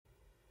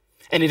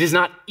And it is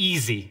not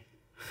easy.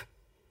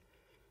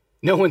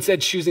 No one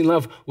said choosing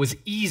love was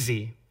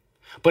easy,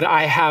 but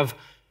I have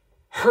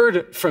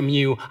heard from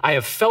you, I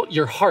have felt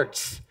your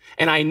hearts,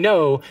 and I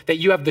know that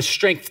you have the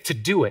strength to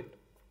do it.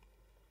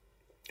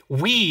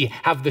 We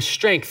have the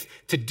strength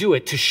to do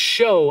it, to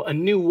show a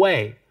new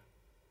way.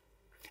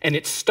 And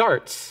it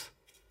starts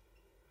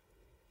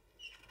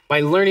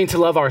by learning to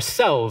love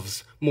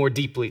ourselves more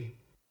deeply.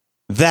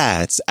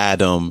 That's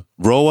Adam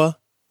Roa,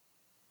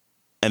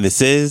 and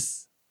this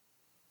is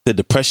the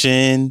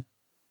Depression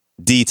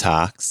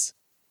Detox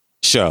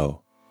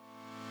Show.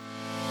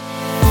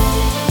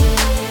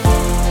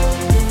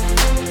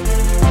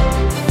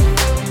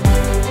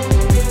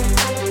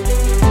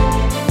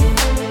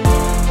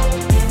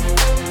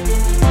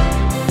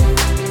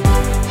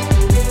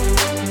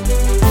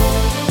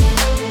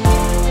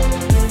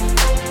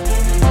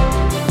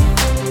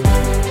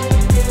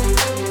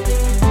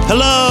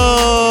 Hello,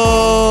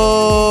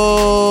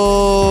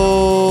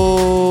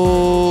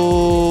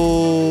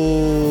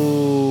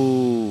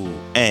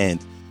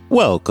 and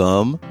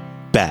welcome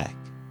back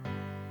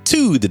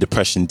to the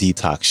Depression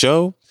Detox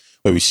Show,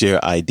 where we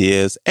share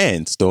ideas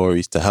and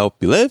stories to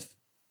help you live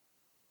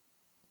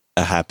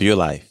a happier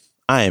life.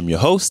 I am your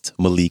host,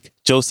 Malik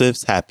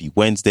Josephs. Happy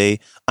Wednesday.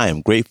 I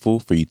am grateful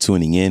for you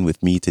tuning in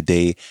with me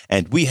today,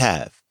 and we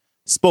have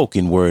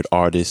spoken word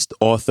artist,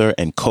 author,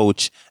 and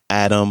coach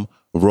Adam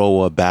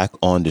Roa back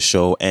on the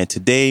show. And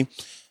today,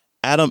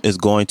 Adam is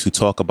going to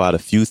talk about a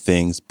few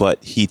things,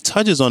 but he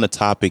touches on a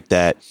topic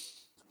that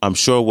I'm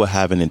sure we'll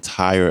have an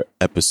entire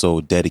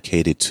episode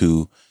dedicated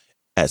to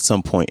at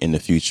some point in the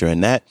future.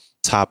 And that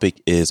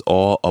topic is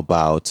all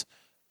about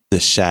the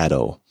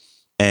shadow.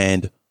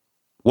 And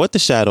what the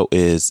shadow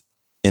is,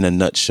 in a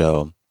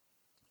nutshell,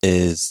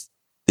 is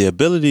the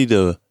ability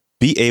to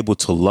be able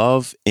to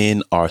love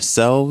in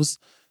ourselves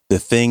the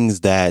things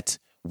that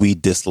we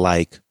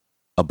dislike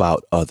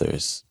about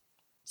others.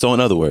 So in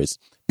other words,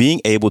 being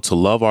able to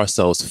love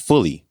ourselves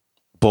fully,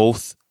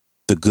 both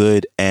the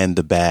good and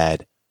the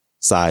bad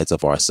sides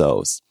of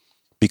ourselves.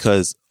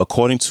 Because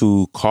according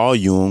to Carl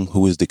Jung,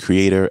 who is the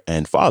creator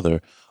and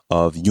father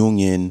of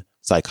Jungian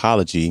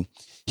psychology,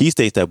 he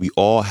states that we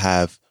all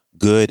have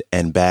good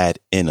and bad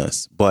in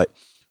us. But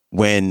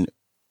when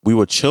we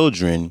were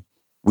children,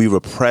 we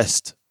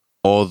repressed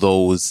all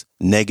those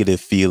negative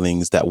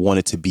feelings that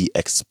wanted to be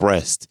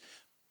expressed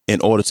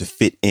in order to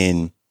fit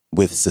in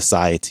with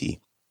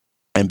society.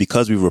 And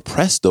because we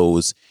repress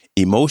those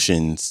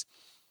emotions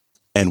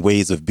and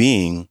ways of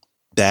being,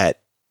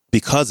 that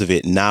because of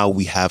it, now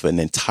we have an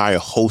entire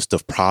host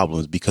of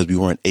problems because we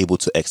weren't able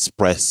to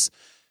express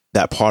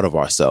that part of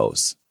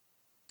ourselves.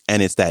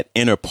 And it's that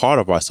inner part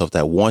of ourselves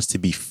that wants to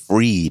be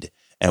freed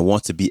and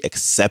wants to be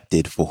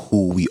accepted for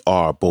who we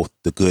are, both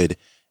the good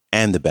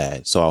and the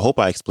bad. So I hope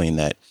I explained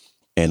that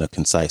in a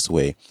concise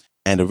way.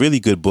 And a really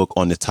good book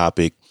on the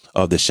topic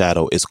of the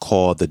shadow is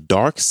called The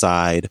Dark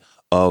Side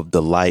of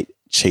the Light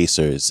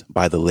Chasers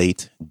by the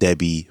late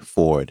Debbie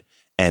Ford.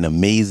 An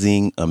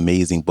amazing,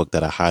 amazing book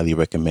that I highly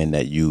recommend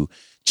that you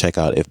check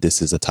out if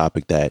this is a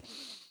topic that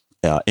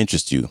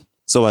interests you.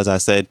 So as I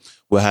said,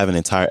 we'll have an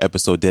entire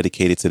episode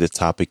dedicated to this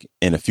topic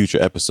in a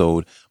future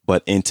episode.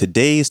 But in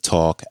today's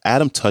talk,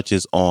 Adam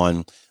touches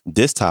on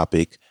this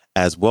topic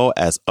as well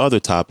as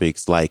other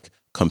topics like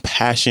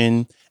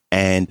compassion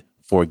and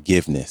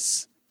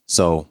forgiveness.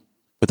 So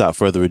without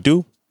further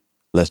ado,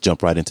 let's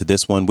jump right into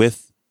this one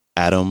with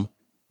Adam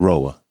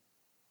Roa.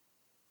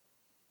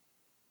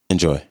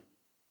 Enjoy.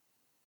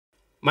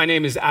 My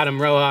name is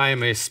Adam Roa. I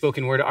am a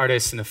spoken word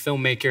artist and a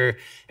filmmaker,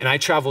 and I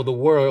travel the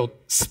world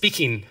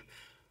speaking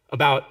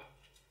about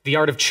the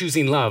art of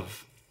choosing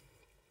love,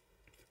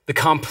 the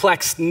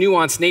complex,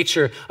 nuanced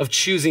nature of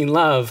choosing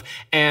love,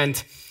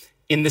 and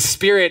in the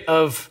spirit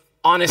of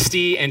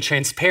honesty and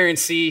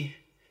transparency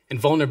and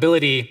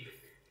vulnerability,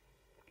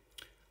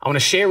 I want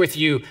to share with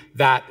you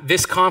that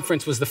this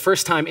conference was the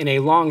first time in a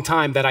long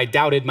time that I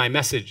doubted my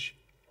message.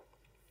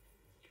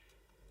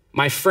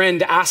 My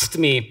friend asked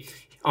me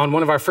on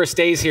one of our first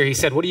days here, he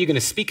said, "What are you going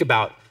to speak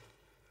about?"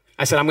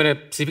 I said, "I'm going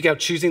to speak about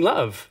choosing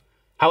love,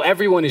 how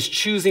everyone is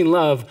choosing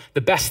love the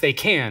best they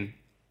can."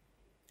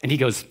 And he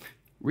goes,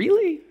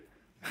 "Really?"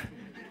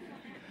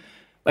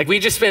 Like we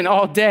just spent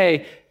all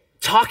day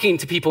talking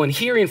to people and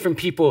hearing from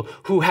people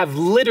who have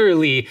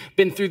literally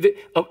been through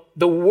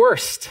the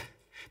worst.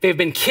 They have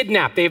been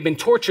kidnapped, they have been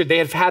tortured, they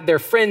have had their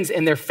friends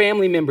and their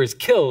family members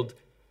killed.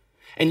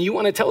 And you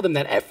want to tell them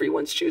that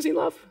everyone's choosing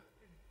love?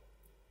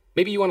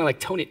 Maybe you want to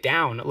tone it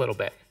down a little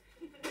bit.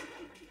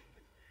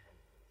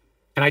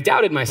 And I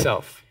doubted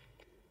myself.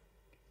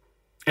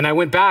 And I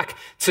went back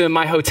to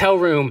my hotel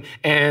room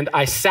and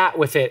I sat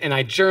with it and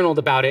I journaled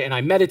about it and I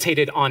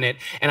meditated on it.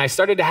 And I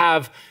started to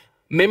have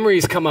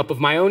memories come up of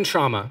my own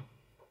trauma.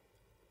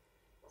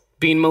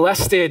 Being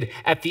molested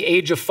at the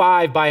age of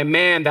 5 by a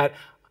man that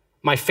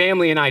my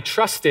family and I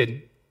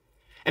trusted,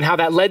 and how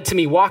that led to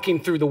me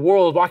walking through the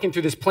world, walking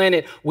through this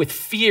planet with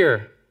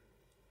fear.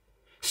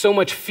 So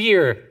much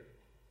fear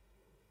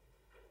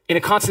in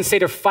a constant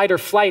state of fight or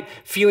flight,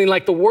 feeling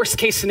like the worst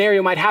case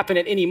scenario might happen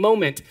at any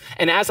moment.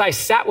 And as I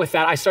sat with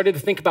that, I started to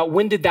think about,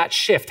 when did that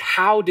shift?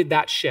 How did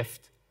that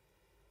shift?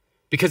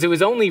 Because it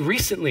was only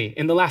recently,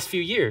 in the last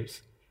few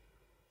years.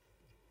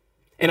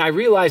 And I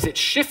realized it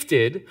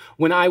shifted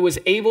when I was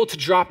able to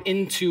drop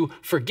into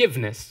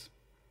forgiveness.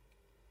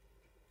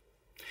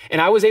 And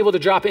I was able to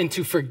drop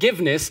into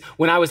forgiveness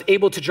when I was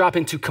able to drop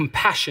into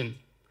compassion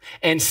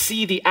and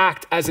see the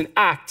act as an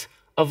act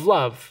of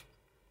love.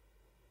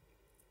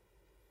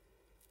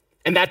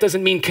 And that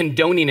doesn't mean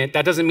condoning it.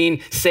 That doesn't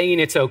mean saying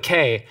it's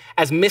okay.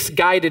 As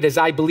misguided as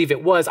I believe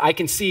it was, I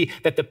can see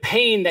that the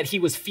pain that he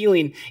was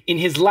feeling in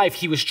his life,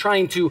 he was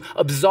trying to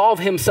absolve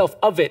himself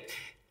of it.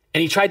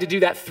 And he tried to do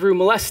that through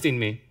molesting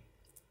me.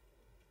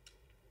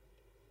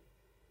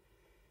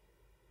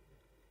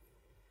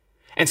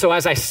 And so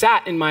as I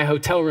sat in my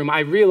hotel room, I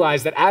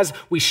realized that as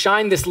we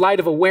shine this light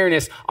of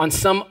awareness on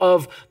some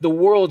of the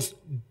world's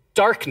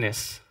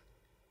darkness,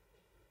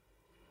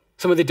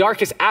 some of the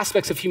darkest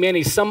aspects of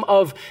humanity, some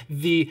of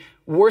the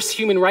worst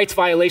human rights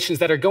violations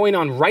that are going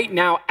on right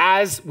now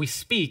as we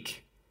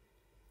speak,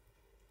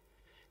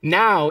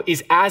 now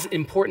is as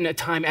important a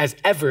time as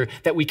ever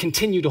that we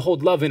continue to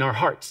hold love in our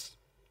hearts,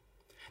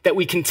 that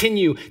we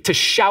continue to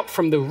shout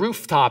from the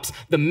rooftops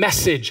the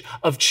message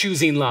of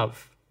choosing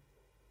love.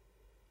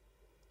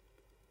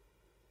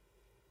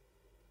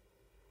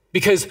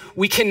 Because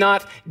we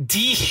cannot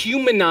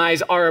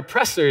dehumanize our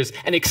oppressors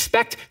and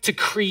expect to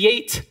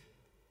create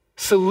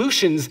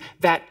solutions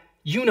that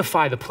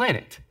unify the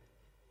planet.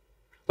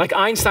 Like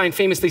Einstein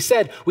famously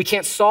said, we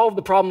can't solve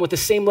the problem with the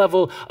same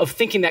level of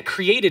thinking that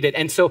created it.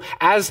 And so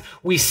as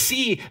we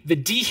see the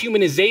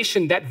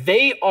dehumanization that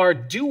they are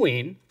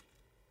doing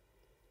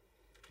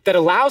that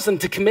allows them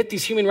to commit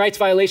these human rights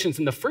violations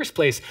in the first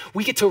place,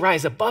 we get to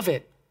rise above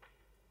it.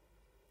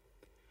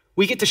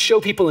 We get to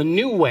show people a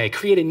new way,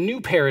 create a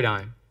new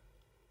paradigm.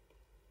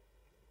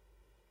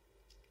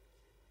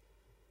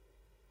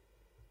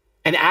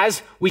 And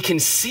as we can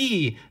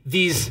see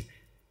these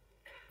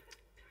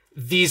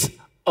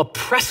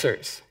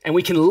oppressors, and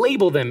we can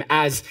label them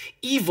as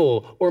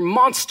evil or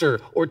monster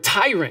or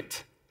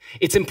tyrant,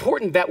 it's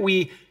important that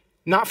we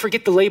not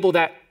forget the label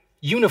that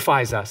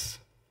unifies us: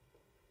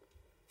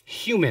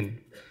 human.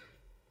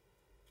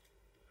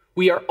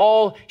 We are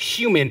all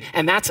human,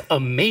 and that's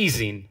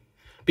amazing.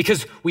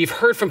 Because we've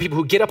heard from people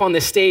who get up on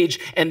this stage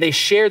and they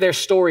share their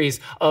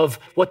stories of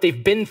what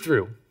they've been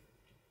through,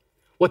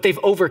 what they've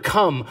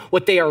overcome,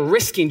 what they are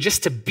risking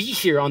just to be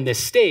here on this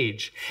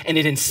stage. And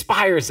it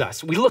inspires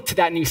us. We look to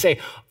that and you say,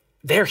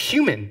 they're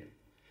human.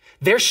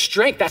 Their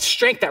strength,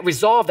 that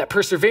resolve, that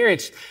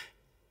perseverance,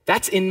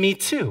 that's in me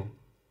too.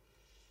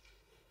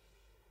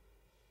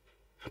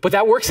 But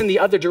that works in the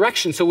other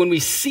direction. So when we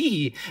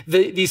see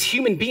these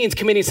human beings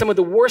committing some of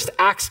the worst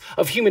acts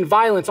of human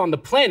violence on the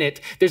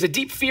planet, there's a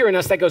deep fear in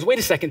us that goes, wait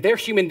a second, they're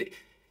human.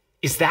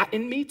 Is that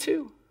in me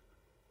too?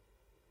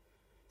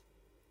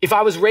 If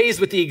I was raised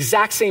with the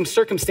exact same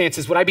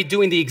circumstances, would I be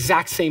doing the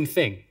exact same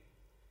thing?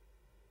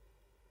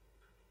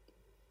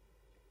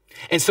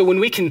 And so when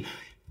we can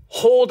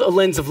hold a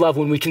lens of love,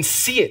 when we can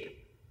see it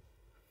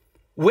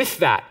with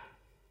that,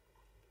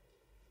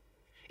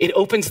 it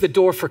opens the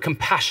door for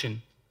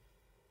compassion.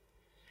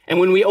 And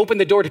when we open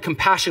the door to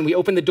compassion, we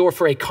open the door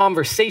for a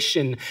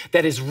conversation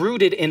that is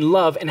rooted in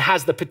love and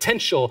has the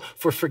potential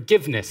for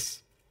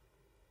forgiveness.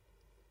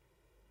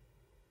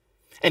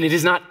 And it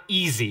is not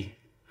easy.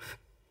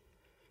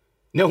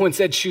 No one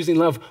said choosing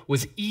love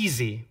was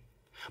easy,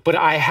 but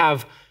I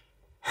have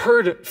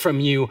heard from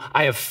you,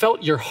 I have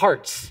felt your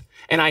hearts,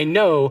 and I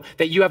know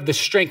that you have the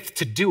strength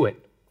to do it.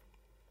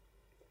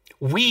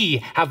 We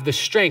have the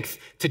strength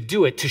to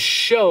do it, to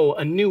show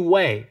a new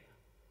way.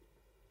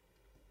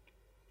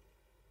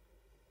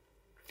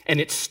 And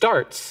it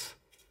starts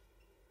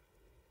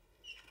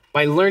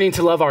by learning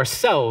to love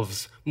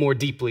ourselves more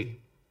deeply.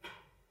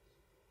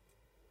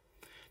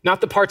 Not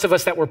the parts of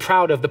us that we're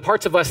proud of, the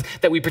parts of us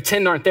that we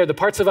pretend aren't there, the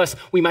parts of us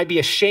we might be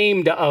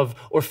ashamed of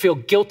or feel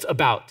guilt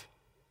about.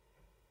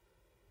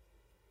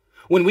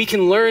 When we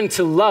can learn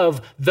to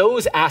love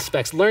those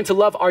aspects, learn to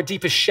love our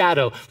deepest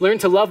shadow, learn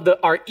to love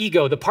our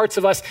ego, the parts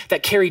of us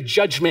that carry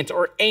judgment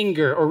or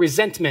anger or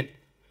resentment,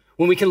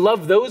 when we can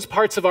love those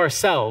parts of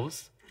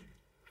ourselves,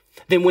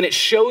 then when it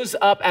shows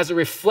up as a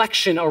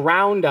reflection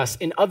around us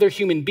in other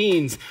human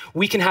beings,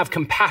 we can have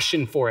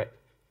compassion for it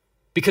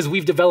because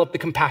we've developed the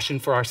compassion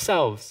for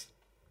ourselves.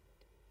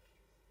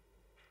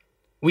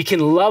 We can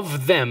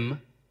love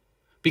them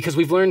because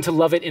we've learned to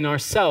love it in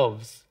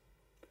ourselves.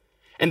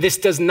 And this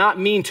does not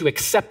mean to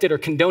accept it or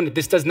condone it.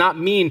 This does not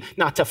mean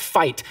not to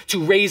fight,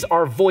 to raise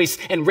our voice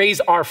and raise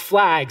our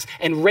flags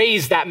and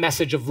raise that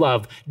message of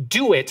love.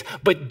 Do it,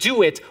 but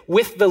do it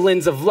with the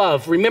lens of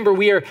love. Remember,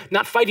 we are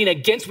not fighting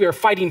against, we are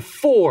fighting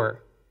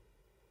for.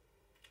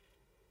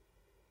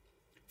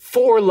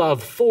 For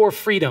love, for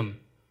freedom.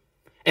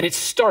 And it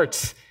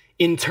starts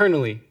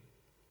internally.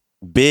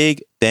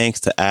 Big thanks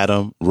to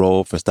Adam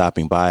Rowe for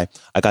stopping by.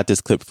 I got this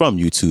clip from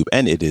YouTube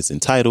and it is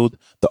entitled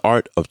The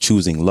Art of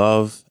Choosing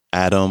Love.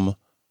 Adam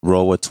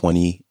Roa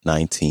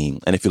 2019.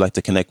 And if you'd like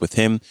to connect with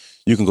him,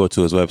 you can go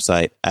to his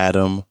website,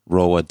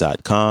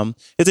 adamroa.com.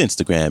 His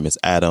Instagram is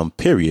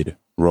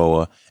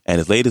Adam.Roa. And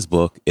his latest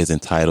book is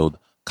entitled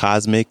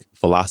Cosmic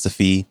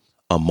Philosophy,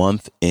 A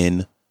Month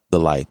in the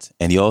Light.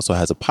 And he also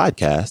has a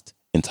podcast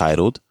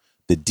entitled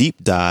The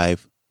Deep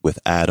Dive with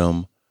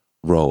Adam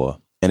Roa.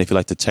 And if you'd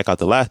like to check out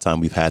the last time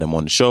we've had him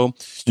on the show,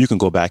 you can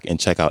go back and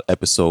check out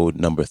episode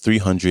number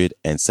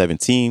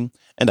 317.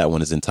 And that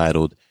one is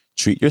entitled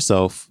Treat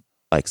Yourself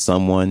Like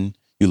Someone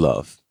You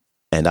Love.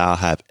 And I'll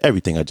have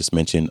everything I just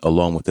mentioned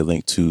along with the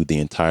link to the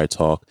entire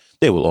talk.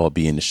 They will all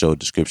be in the show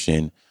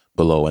description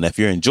below. And if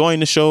you're enjoying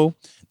the show,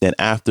 then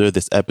after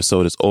this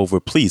episode is over,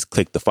 please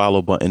click the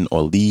follow button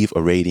or leave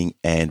a rating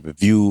and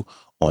review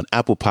on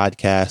Apple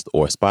Podcast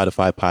or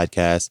Spotify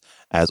Podcast.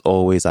 As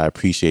always, I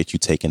appreciate you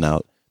taking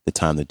out the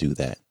time to do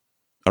that.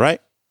 All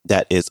right.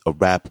 That is a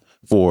wrap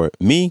for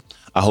me.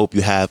 I hope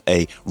you have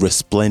a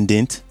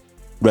resplendent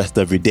rest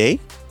of your day,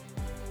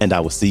 and I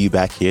will see you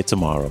back here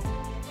tomorrow.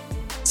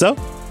 So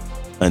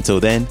until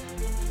then,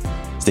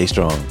 stay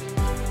strong.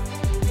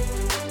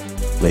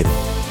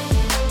 Later.